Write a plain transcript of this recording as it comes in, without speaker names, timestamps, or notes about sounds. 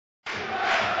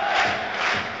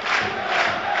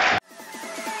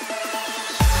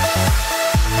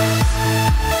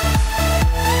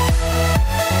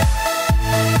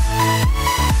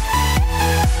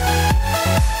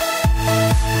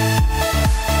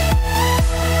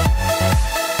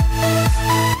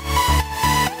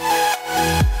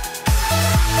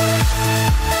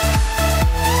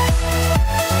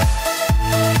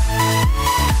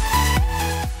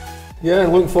Yeah,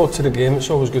 looking forward to the game. It's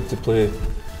always good to play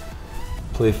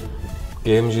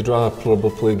games. You'd rather probably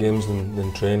play games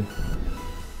than train.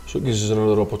 So it gives us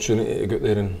another opportunity to go out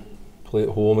there and play at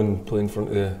home and play in front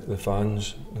of the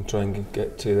fans and try and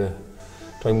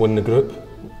try and win the group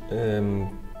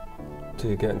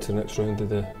to get into the next round of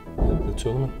the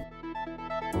tournament.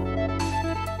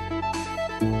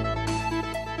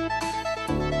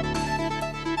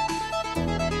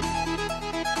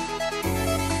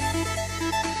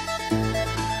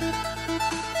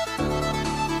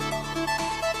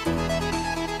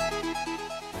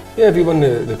 Yeah, if you win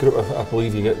the group, I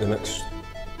believe you get the next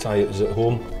tie is at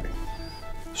home.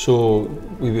 So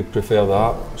we would prefer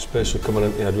that, especially coming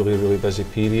into a really busy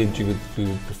period. We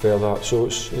would prefer that. So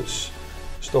it's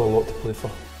still a lot to play for.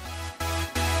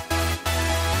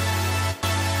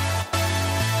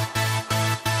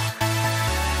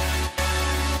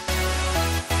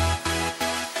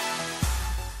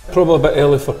 Probably a bit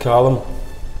early for Callum.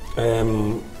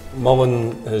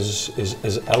 Mullen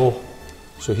is ill,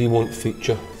 so he won't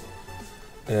feature.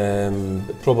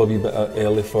 Probably a bit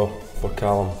early for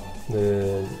Callum.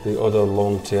 The other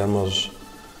long-termers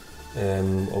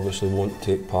obviously won't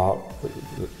take part, but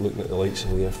looking at the likes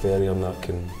of Leah Ferry and that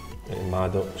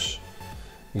Maddox,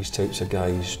 these types of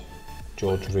guys,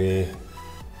 George Ray,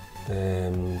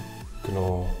 can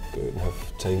all go out and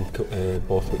have time.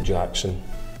 Bothwick Jackson,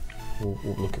 we'll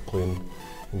look at playing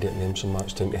and getting them some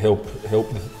match time to help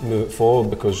move it forward,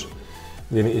 because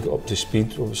they need to get up to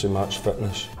speed, obviously match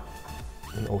fitness.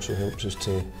 And it also helps us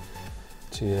to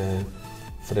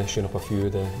freshen up a few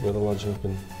of the other lads who've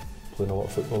been playing a lot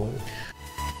of football lately.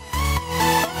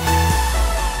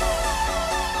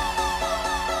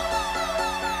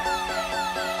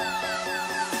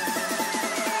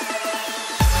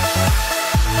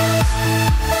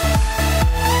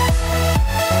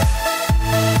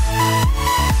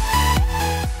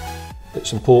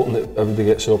 It's important that everybody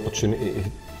gets the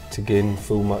opportunity to gain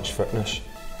full match fitness.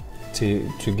 To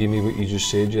give me what you just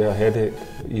said, yeah, a headache.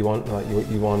 You want that.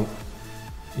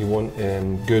 You want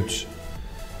good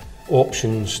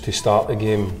options to start the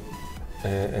game,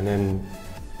 and then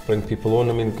bring people on.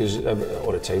 I mean, because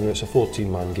all the time it's a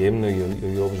 14-man game now.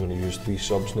 You're always going to use 3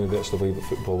 subs now. That's the way that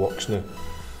football works now.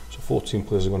 So 14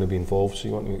 players are going to be involved. So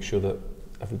you want to make sure that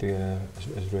everybody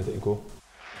is ready to go.